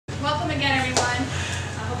Welcome again, everyone.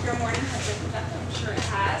 I hope your morning has been productive. I'm sure it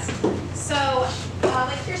has. So,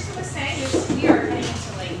 like Kirsten was saying, we are heading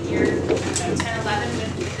into like year 10, 11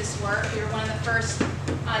 with this work. We were one of the first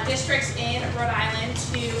districts in Rhode Island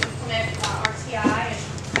to implement RTI.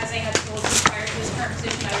 And as I had told you prior to this current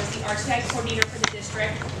position, I was the RTI coordinator for the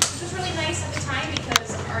district, which was really nice at the time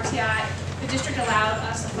because RTI, the district allowed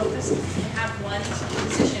us to focus and have one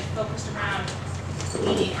position focused around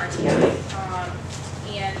leading RTI.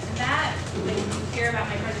 And that, when you hear about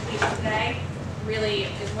my presentation today,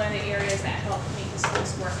 really is one of the areas that helped make this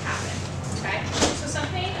work happen. Okay? So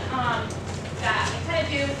something that I kind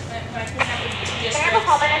of do when I come out with the district,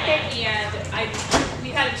 and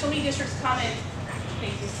we've had so many districts come and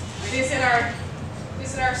visit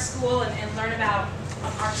our school and learn about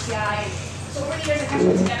RTI. So over the years, I kind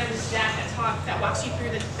of put together this deck that walks you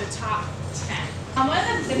through the top 10. One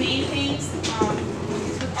of the main things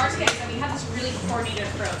is with RTI is that we have this really coordinated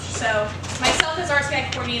approach. So myself as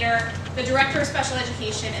RTI coordinator, the director of special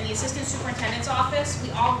education, and the assistant superintendent's office,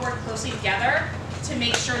 we all work closely together to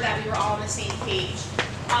make sure that we were all on the same page.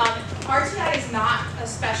 RTI is not a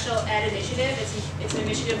special ed initiative. It's an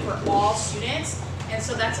initiative for all students. And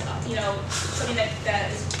so that's something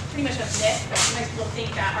that is pretty much a myth, but sometimes people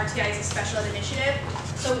think that RTI is a special ed initiative.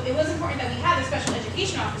 So it was important that we had the special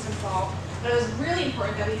education office involved, but it was really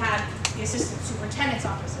important that we had the assistant superintendent's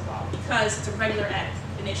office involved because it's a regular ed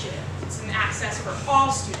initiative. It's an access for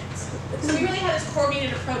all students. So we really had this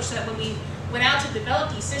coordinated approach so that when we went out to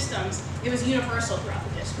develop these systems, it was universal throughout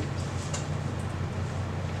the district.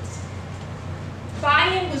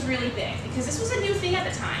 Buy-in was really big because this was a new thing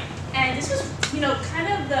at the time. And this was, kind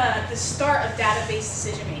of the start of database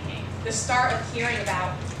decision making, the start of hearing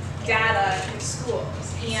about data in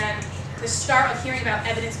schools, and the start of hearing about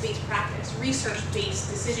evidence-based practice, research-based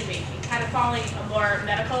decision making, kind of following a more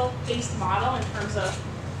medical-based model in terms of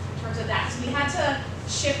that. So we had to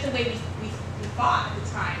shift the way we thought at the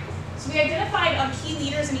time. So we identified key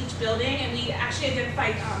leaders in each building, and we actually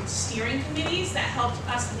identified steering committees that helped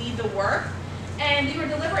us lead the work. And we were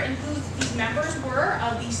deliberate in who these members were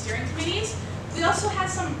of these steering committees. We also had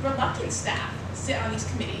some reluctant staff sit on these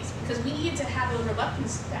committees because we needed to have those reluctant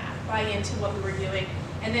staff buy into what we were doing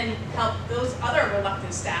and then help those other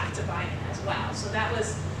reluctant staff to buy in as well. So that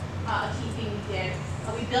was a key thing we did.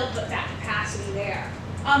 We built that capacity there.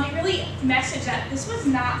 We really messaged that this was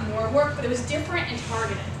not more work, but it was different and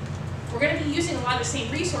targeted. We're going to be using a lot of the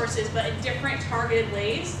same resources, but in different targeted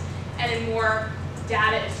ways and in more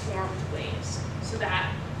data-informed ways, so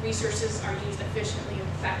that resources are used efficiently and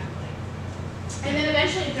effectively. And then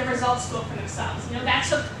eventually the results spoke for themselves. That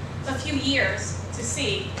took a few years to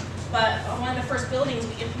see, but one of the first buildings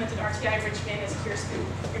we implemented RTI Richmond, as Kirsten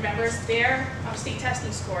remembers, their state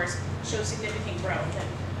testing scores showed significant growth,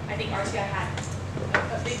 and I think RTI had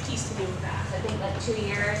a big piece to do with that. I think like 2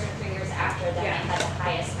 years or 3 years after, then they had the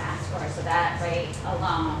highest math score, so that rate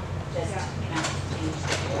alone just, changed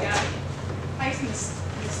the board. Yeah. Highest in the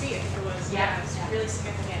state, I think it was. Yeah, it was really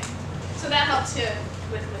significant. So that helped too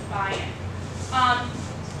with buy-in.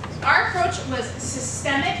 Our approach was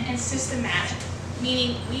systemic and systematic,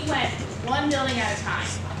 meaning we went one building at a time.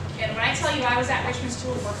 And when I tell you I was at Richmond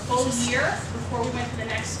School for a full year before we went to the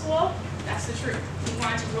next school, that's the truth. We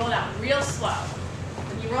wanted to roll it out real slow.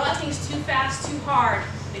 When you roll out things too fast, too hard,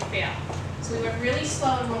 they fail. So we went really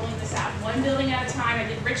slow in rolling this out, one building at a time. I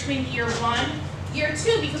did Richmond year 1. Year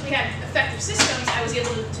 2, because we had effective systems, I was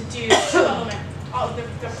able to do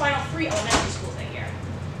the final 3 elementary schools that year.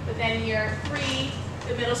 But then year 3,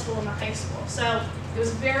 the middle school and the high school. So it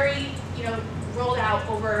was very, rolled out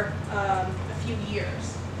over a few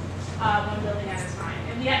years, one building at a time.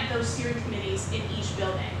 And we had those steering committees in each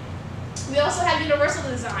building. We also had universal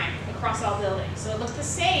design across all buildings. So it looked the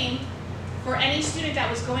same for any student that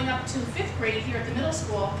was going up to 5th grade here at the middle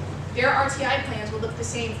school. Their RTI plans would look the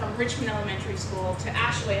same from Richmond Elementary School to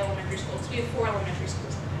Ashaway Elementary School, because we have 4 elementary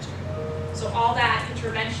schools in the district. So all that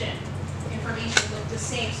intervention information looked the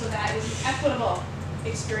same so that it was an equitable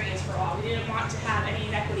experience for all. We didn't want to have any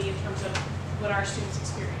inequity in terms of what our students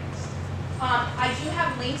experienced. I do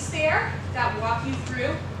have links there that walk you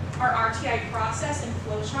through our RTI process and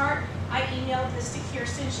flowchart. I emailed this to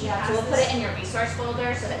Kirsten. So we'll put it in your resource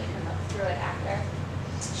folder so that you can look through it after.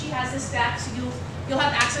 She has this deck, so you'll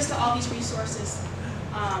have access to all these resources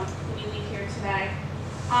when you leave here today.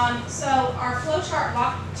 So our flowchart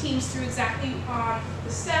walks teams through exactly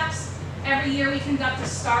the steps. Every year we conduct a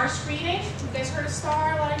STAR screening. You guys heard of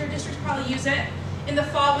STAR? A lot of your districts probably use it. In the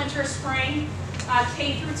fall, winter, spring,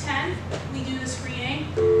 K through 10, we do the screening.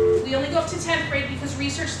 We only go up to 10th grade because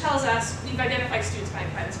research tells us we've identified students by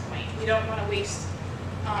this point. We don't want to waste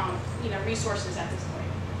resources at this point.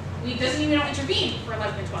 Doesn't mean we don't intervene for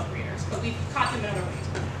 11th and 12th graders, but we've caught them in other ways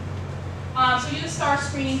by now. So we do the STAR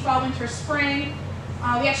screening, fall, winter, spring.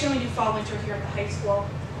 We actually only do fall, winter here at the high school.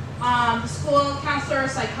 The school counselor or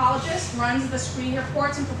psychologist runs the screening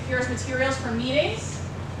reports and prepares materials for meetings.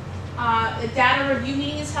 The data review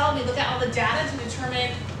meeting is held. We look at all the data to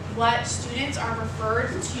determine what students are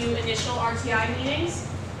referred to initial RTI meetings.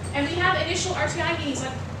 And we have initial RTI meetings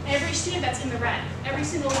with every student that's in the red, every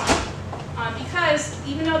single one. Because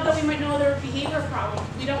even though we might know their behavior problem,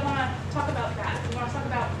 we don't want to talk about that. We want to talk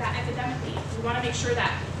about that academically. We want to make sure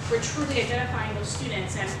that we're truly identifying those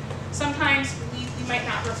students. And sometimes we might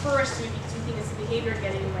not refer a student because we think it's the behavior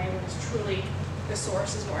getting away when it's truly the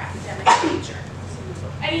source is more academic in nature.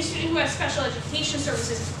 Any student who has special education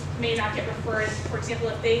services may not get referred. For example,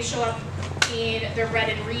 if they show up in their red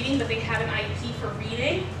in reading, but they have an IEP for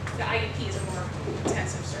reading, the IEP is a more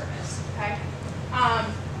intensive service, okay?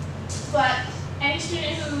 But any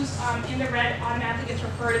student who's in the red automatically gets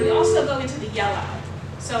referred, and we also go into the yellow.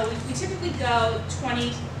 So we typically go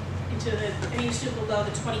 20 into any student below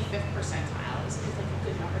the 25th percentile is like a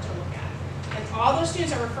good number to look at. And all those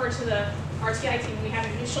students are referred to the RTI team, and we have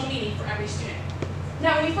an initial meeting for every student.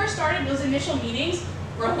 Now, when we first started, those initial meetings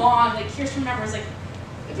were long. Like, Kirsten remembers, like,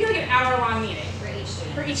 it'd be like an hour-long meeting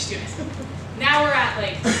for each student. Now we're at,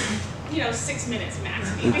 like, 6 minutes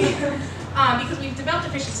max, maybe, because we've developed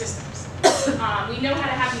efficient systems. We know how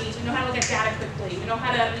to have meetings. We know how to look at data quickly.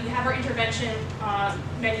 We have our intervention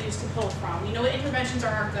menus to pull from. We know what interventions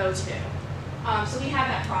are our go-to. So we have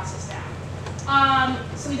that process down.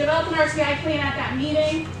 So we develop an RTI plan at that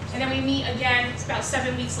meeting, and then we meet again about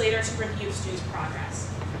 7 weeks later to review the students' progress.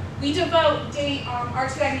 We devote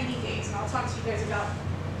RTI meeting days, and I'll talk to you guys about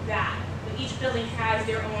that. But each building has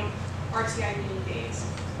their own RTI meeting days.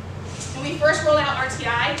 When we first rolled out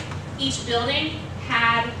RTI, each building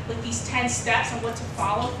had like these 10 steps on what to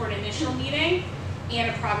follow for an initial meeting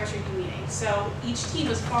and a progress review meeting. So each team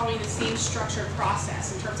was following the same structured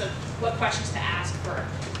process in terms of what questions to ask for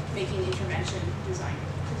making intervention design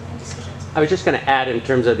decisions. I was just going to add, in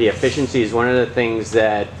terms of the efficiencies, one of the things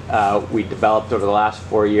that we developed over the last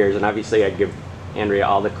 4 years, and obviously I give Andrea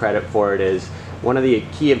all the credit for it, is one of the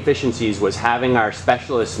key efficiencies was having our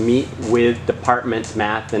specialists meet with departments,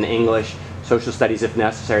 math and English, social studies if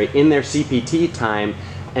necessary, in their CPT time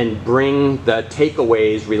and bring the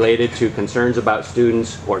takeaways related to concerns about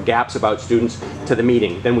students or gaps about students to the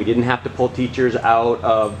meeting. Then we didn't have to pull teachers out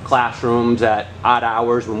of classrooms at odd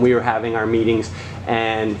hours when we were having our meetings,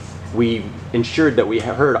 and we ensured that we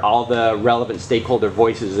heard all the relevant stakeholder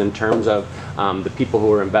voices in terms of the people who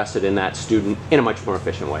were invested in that student in a much more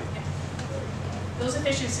efficient way. Those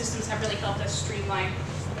efficient systems have really helped us streamline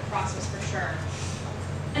the process for sure.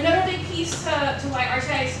 Another big piece to why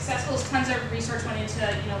RTI is successful is tons of research went into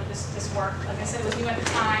this work. Like I said, it was new at the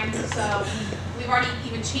time, so we've already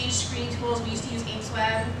even changed screening tools. We used to use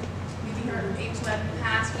AimsWeb. We've heard of AimsWeb in the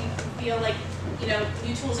past. We feel like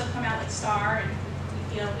new tools have come out like STAR, and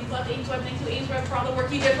we love AimsWeb. Thank you, AimsWeb, for all the work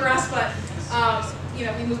you did for us. But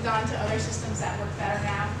we moved on to other systems that work better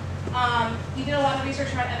now. We did a lot of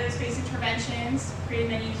research around evidence-based interventions, created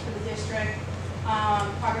menus for the district,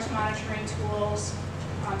 progress monitoring tools.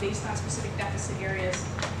 Based on specific deficit areas.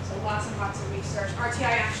 So lots and lots of research. RTI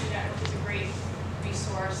Action Network is a great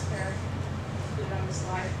resource. They're included on the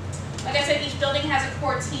slide. Like I said, each building has a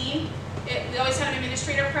core team. We always have an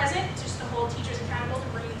administrator present just to hold teachers accountable to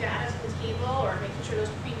bringing data to the table or making sure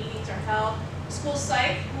those pre-meetings are held. School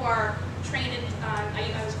psych, who are trained in,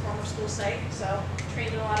 I was a former school psych, so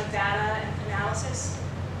trained in a lot of data and analysis,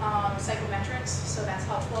 psychometrics, so that's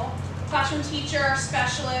helpful. Classroom teacher,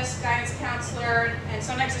 specialist, guidance counselor, and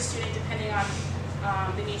sometimes a student, depending on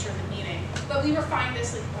the nature of the meeting. But we refine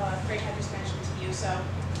this, like Greg had just mentioned to you, so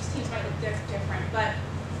these teams might look different. But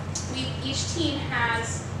each team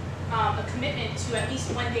has a commitment to at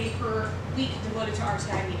least 1 day per week devoted to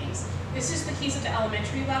RTI meetings. This is the case at the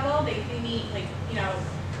elementary level. They meet, like,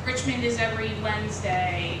 Richmond is every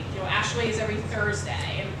Wednesday, Ashway is every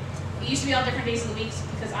Thursday. And it used to be all different days of the week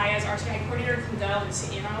because I, as RTI coordinator, can go and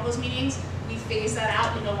sit in on all those meetings. We phased that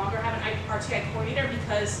out. We no longer have an RTI coordinator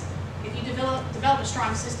because if you develop a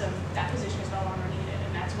strong system, that position is no longer needed.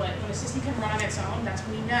 And that's when a system can run on its own, that's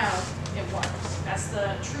when we know it works. That's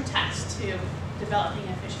the true test to developing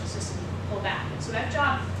an efficient system. You can pull back. And so that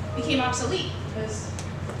job became obsolete because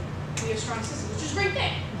we have strong systems, which is a great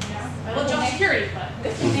thing. I love job security, but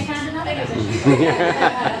they found another position.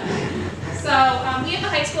 So we at the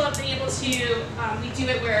high school have been able to, we do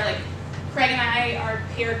it where like Craig and I are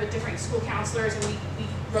paired with different school counselors, and we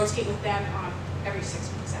rotate with them every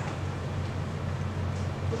 6 weeks out.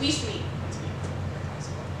 But we used to meet once a week at high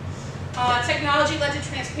school. Technology led to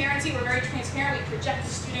transparency. We're very transparent. We project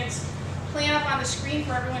the students' plan up on the screen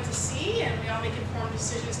for everyone to see, and we all make informed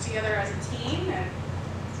decisions together as a team. And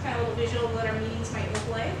it's kind of a little visual of what our meetings might look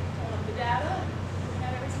like. Pulling up the data and looking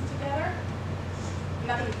at everything together. I'm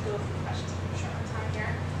not going to go through the questions, I'm sure on time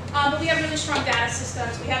here. But we have really strong data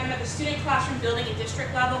systems. We have them at the student, classroom, building, and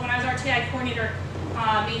district level. When I was RTI coordinator,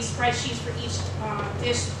 made spreadsheets for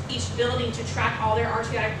each building to track all their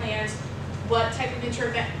RTI plans, what type of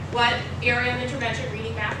what area of intervention,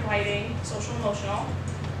 reading, math, writing, social, emotional,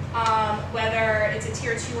 whether it's a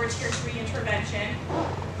tier 2 or tier 3 intervention,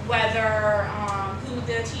 whether who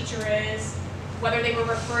the teacher is, whether they were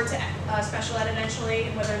referred to special ed eventually,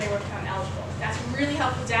 and whether they were found eligible. That's really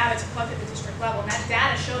helpful data to collect at the district level. And that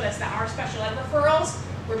data showed us that our special ed referrals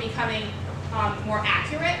were becoming more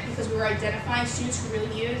accurate because we were identifying students who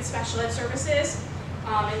really needed special ed services,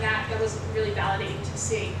 and that was really validating to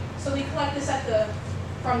see. So we collect this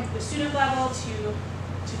from the student level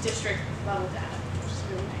to district level data, which is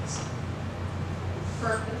really nice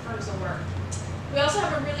for the firms that work. We also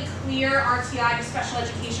have a really clear RTI to special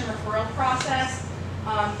education referral process.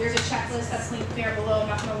 There's a checklist that's linked there below. I'm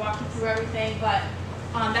not going to walk you through everything, but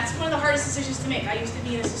that's one of the hardest decisions to make. I used to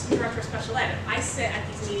be an assistant director of special ed. I sit at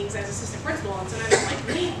these meetings as assistant principal, and sometimes I'm like,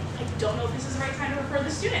 man, I don't know if this is the right time to refer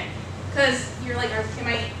the student. Because you're like, am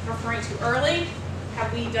I referring too early?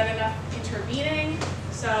 Have we done enough intervening?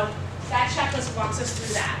 So that checklist walks us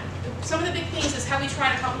through that. Some of the big things is have we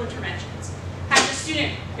tried a couple interventions? Has the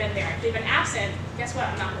student been there? If they've been absent, guess what?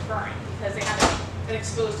 I'm not referring because they haven't been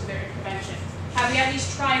exposed to their intervention. Have we at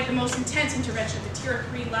least tried the most intense intervention at the tier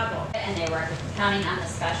 3 level? And they were counting on the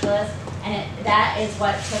specialist, and that is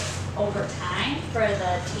what took over time for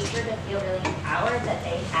the teacher to feel really empowered that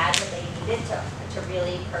they had what they needed to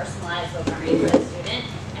really personalize the learning for the student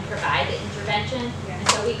and provide the intervention. Yeah. And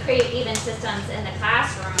so we create even systems in the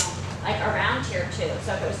classroom like around tier 2.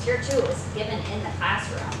 So if it was tier 2, it was given in the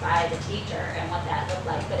classroom by the teacher and what that looked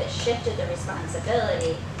like, but it shifted the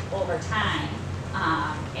responsibility over time.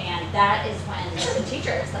 And that is when the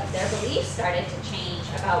teachers, like their beliefs started to change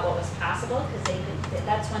about what was possible because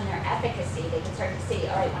that's when their efficacy, they could start to see,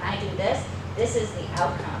 all right, when I do this, this is the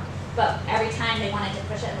outcome. But every time they wanted to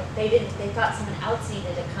push it, they thought someone else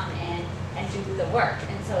needed to come in and do the work.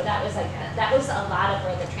 And so that was a lot of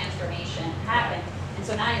where the transformation happened. And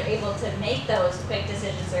so now you're able to make those quick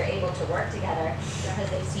decisions, they're able to work together because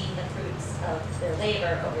they've seen the fruits of their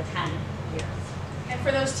labor over 10 years. And for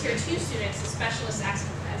those tier 2 students, the specialist acts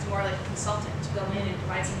as more like a consultant to go in and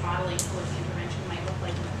provide some modeling for what the intervention might look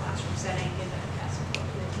like in the classroom setting, give that support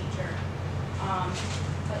to the teacher.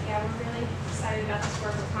 But yeah, we're really excited about this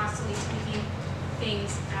work. We're constantly tweaking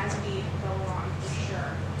things as we go along, for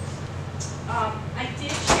sure. I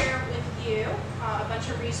did share with you a bunch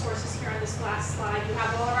of resources here on this last slide. You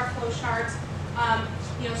have all of our flow charts.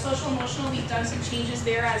 Social emotional, we've done some changes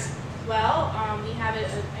there as well. We have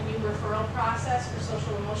a new referral process for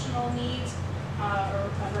social emotional needs, or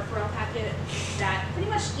a referral packet that pretty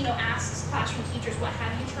much asks classroom teachers what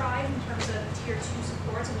have you tried in terms of tier 2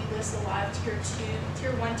 supports, and we list a lot of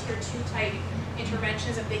tier 1, tier 2 type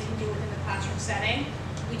interventions that they can do within the classroom setting.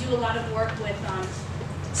 We do a lot of work with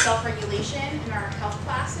self-regulation in our health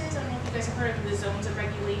classes. I don't know if you guys have heard of the zones of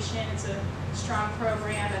regulation. It's a strong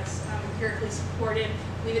program that's empirically supported.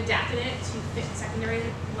 We've adapted it to fit secondary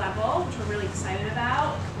level, which we're really excited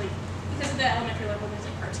about. Because of the elementary level, there's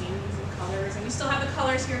cartoons and colors, and we still have the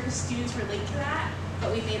colors here because students relate to that,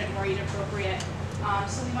 but we've made it more age appropriate.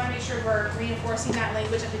 So we want to make sure we're reinforcing that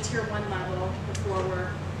language at the tier 1 level before we're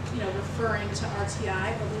referring to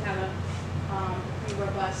RTI, but we have a pretty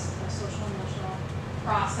robust social emotional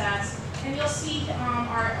process. And you'll see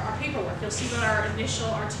our paperwork. You'll see what our initial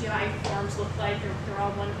RTI forms look like. They're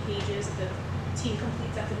all 1 pages that the team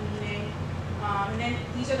completes at the meeting. And then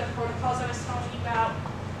these are the protocols I was telling you about.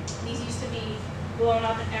 These used to be blown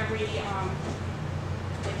up in every huge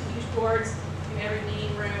boards in every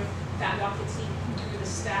meeting room that walk the team through the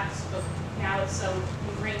steps, but now it's so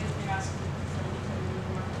ingrained within us we don't need to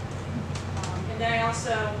anymore. And then I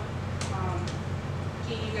also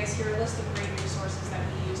gave you guys here a list of great resources that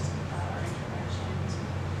we use to our interventions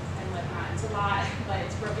and whatnot. It's a lot, but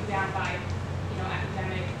it's broken down by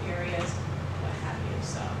academic areas, what have you.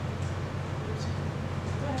 So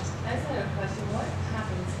I just had a question. What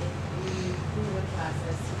happens if we do a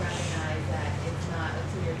process to recognize that it's not a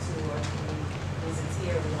tier 2 or 3, it's a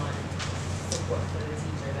tier 1 support for the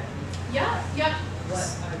teacher that needs it? Yep. What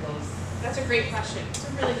are those? That's a great question. It's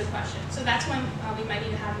a really good question. So that's when we might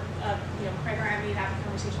need to have, Craig or I need to have a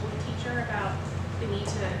conversation with the teacher about the need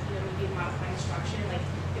to, maybe modify instruction. Like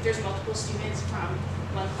if there's multiple students from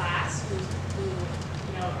one class who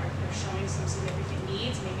are showing some significant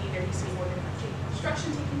needs. Maybe there needs to be more differentiated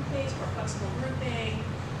instruction taking place, more flexible grouping,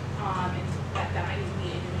 and that might need to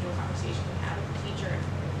be an individual conversation we have with the teacher.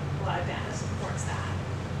 A lot of data supports that.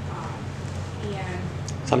 And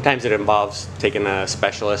Sometimes it involves taking a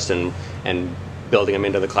specialist and building them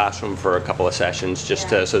into the classroom for a couple of sessions just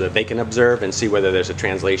so that they can observe and see whether there's a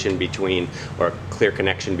translation between or a clear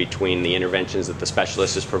connection between the interventions that the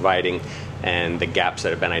specialist is providing and the gaps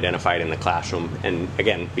that have been identified in the classroom. And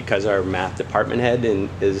again, because our math department head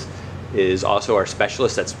is also our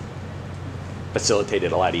specialist, that's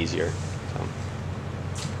facilitated a lot easier.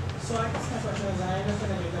 So I guess my question is, I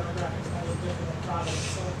understand that your demographics might look different than products,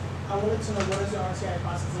 so I wanted to know, what does your RTI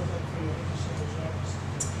process look like for your English language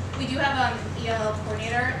learners? we do have an ELL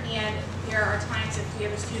coordinator, and there are times if we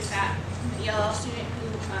have a student an ELL student who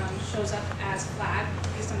shows up as flag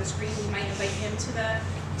based on the screen, we might invite him to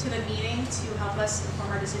the meeting to help us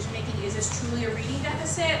inform our decision making. Is this truly a reading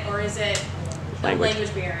deficit, or is it a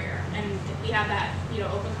language barrier? And we have that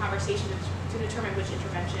open conversation to determine which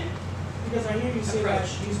intervention. Because I hear you say that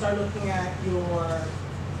you start looking at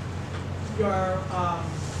your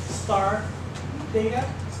STAR data,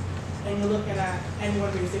 and you're looking at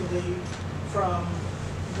anyone basically from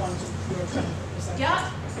 1 to your 10%.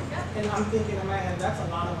 Yeah. And I'm thinking in my head, that's a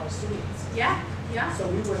lot of our students. Yeah. So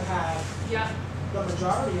we would have the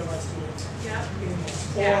majority of our students in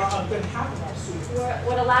there, or a good half of our students.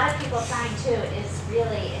 What a lot of people find too is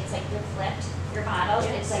really, it's like you're flipped, your model.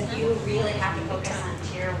 It's like you really have to focus on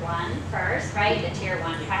tier 1 first, right? The tier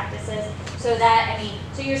 1 practices. So that,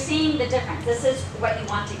 so you're seeing the difference. This is what you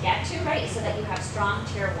want to get to, right? So that you have strong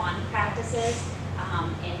tier 1 practices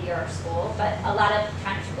in your school. But a lot of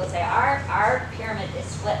times people say our pyramid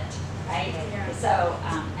is flipped, right? So,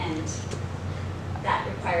 and that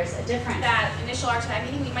requires a different. That initial RTI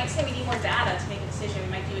meeting, we might say we need more data to make a decision.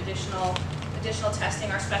 We might do additional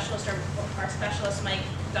testing. Our specialists might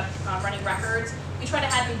conduct running records. We try to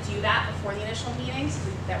have them do that before the initial meetings, so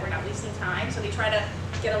that we're not wasting time. So we try to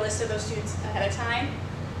get a list of those students ahead of time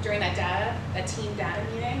during that team data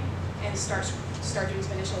meeting, and start doing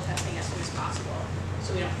some initial testing as soon as possible,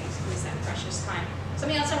 so we don't waste that precious time.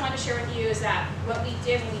 Something else I wanted to share with you is that what we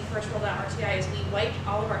did when we first rolled out RTI is we wiped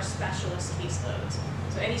all of our specialist caseloads.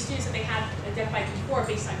 So any students that they had identified before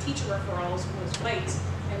based on teacher referrals was wiped,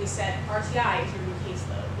 and we said RTI is your new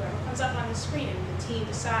caseload. Whoever comes up on the screen and the team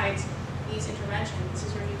decides these interventions, this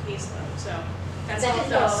is your new caseload. So that's that all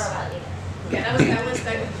didn't go over well either. Yeah,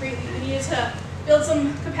 we needed to build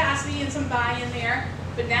some capacity and some buy-in there.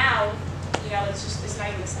 But now, it's not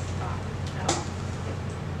even a second thought at all.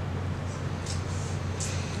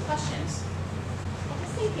 Questions? I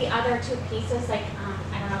just think the other two pieces, like,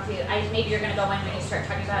 I don't know if maybe you're going to go in when you start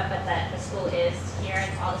talking about it, but the school is here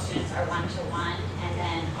and all the students are 1-to-1, and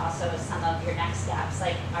then also some of your next steps,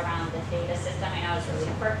 like around the data system. I know it's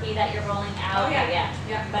really quirky that you're rolling out. Oh,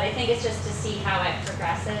 yeah. But I think it's just to see how it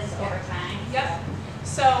progresses over time. Yep.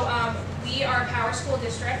 So we are a power school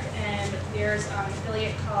district, and there's an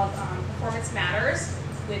affiliate called Performance Matters,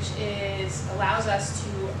 which allows us to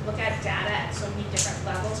look at data at so many different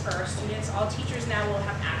levels for our students. All teachers now will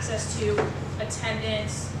have access to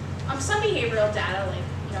attendance, some behavioral data,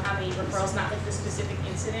 like how many referrals, not like the specific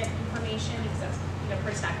incident information, because that's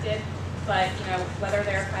protected, but whether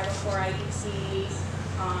they're 504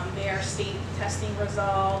 IDC, their state testing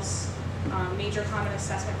results, major common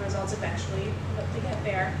assessment results eventually, but they get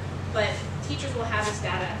there. But teachers will have this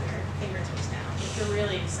data at their fingertips now, which we're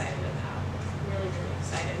really excited about. Really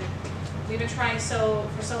excited. We've been trying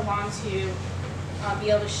for so long to be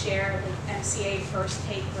able to share the MCA first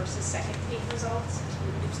take versus second take results.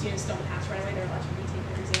 If students don't pass right away, they're allowed to retake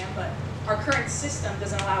their exam, but our current system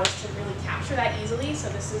doesn't allow us to really capture that easily, so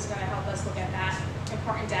this is going to help us look at that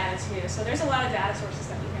important data too. So there's a lot of data sources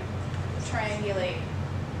that we can triangulate.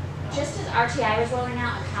 Just as RTI was rolling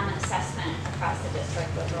out, a common assessment across the district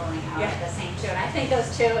was rolling out at the same too. And I think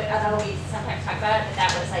those two, although we sometimes talk about it, but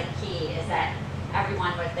that was like key, is that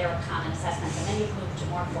there were common assessments, and then you've moved to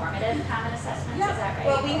more formative common assessments, is that right?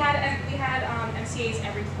 Well, we had MCAs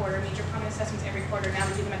every quarter, major common assessments every quarter. Now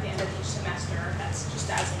we do them at the end of each semester. That's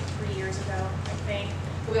just as like 3 years ago, I think.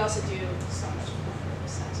 But we also do so much formative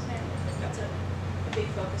assessment. That's a big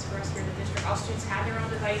focus for us here in the district. All students have their own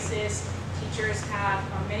devices. Teachers have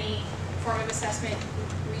many formative assessment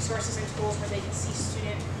resources and tools where they can see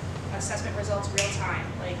student assessment results real time.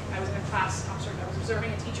 Like I was in a class, I was observing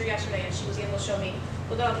a teacher yesterday, and she was able to show me,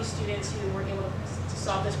 look at all these students who were able to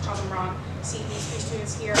solve this problem wrong. See these 3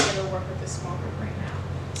 students here, are able to work with this small group right now.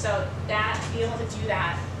 So being able to do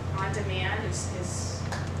that on demand is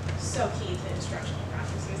so key to instructional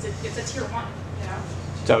practice. It's a tier 1,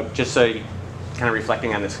 So just so you kind of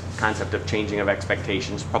reflecting on this concept of changing of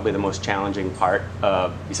expectations. Probably the most challenging part,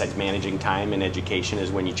 besides managing time in education, is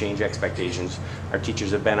when you change expectations. Our teachers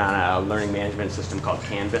have been on a learning management system called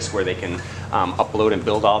Canvas, where they can upload and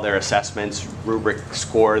build all their assessments, rubric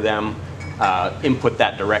score them, input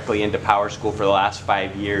that directly into PowerSchool for the last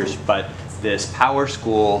 5 years. But this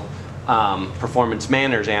PowerSchool Performance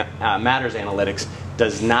Matters analytics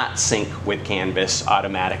does not sync with Canvas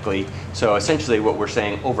automatically. So essentially what we're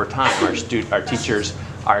saying, over time, our teachers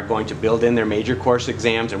are going to build in their major course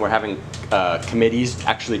exams, and we're having committees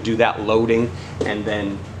actually do that loading, and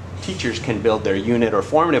then teachers can build their unit or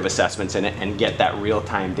formative assessments in it and get that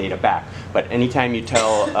real-time data back. But anytime you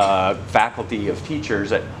tell faculty of teachers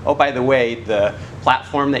that, oh, by the way, the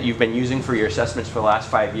platform that you've been using for your assessments for the last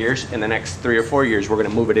 5 years, in the next 3 or 4 years, we're going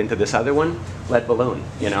to move it into this other one, lead balloon,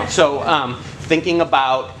 you know. So thinking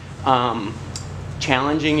about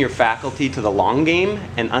challenging your faculty to the long game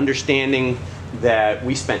and understanding that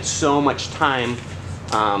we spent so much time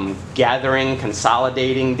gathering,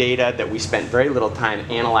 consolidating data, that we spent very little time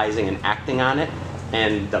analyzing and acting on it.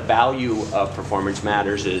 And the value of Performance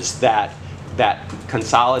Matters is that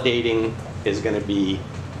consolidating is going to be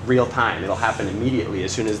real time. It'll happen immediately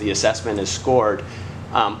as soon as the assessment is scored,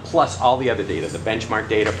 plus all the other data, the benchmark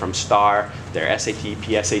data from STAR, their SAT,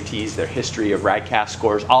 PSATs, their history of RICAS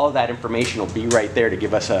scores. All of that information will be right there to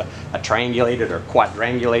give us a triangulated or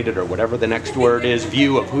quadrangulated, or whatever the next word is,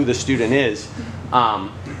 view of who the student is,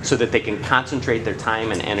 so that they can concentrate their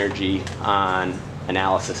time and energy on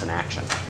analysis and action.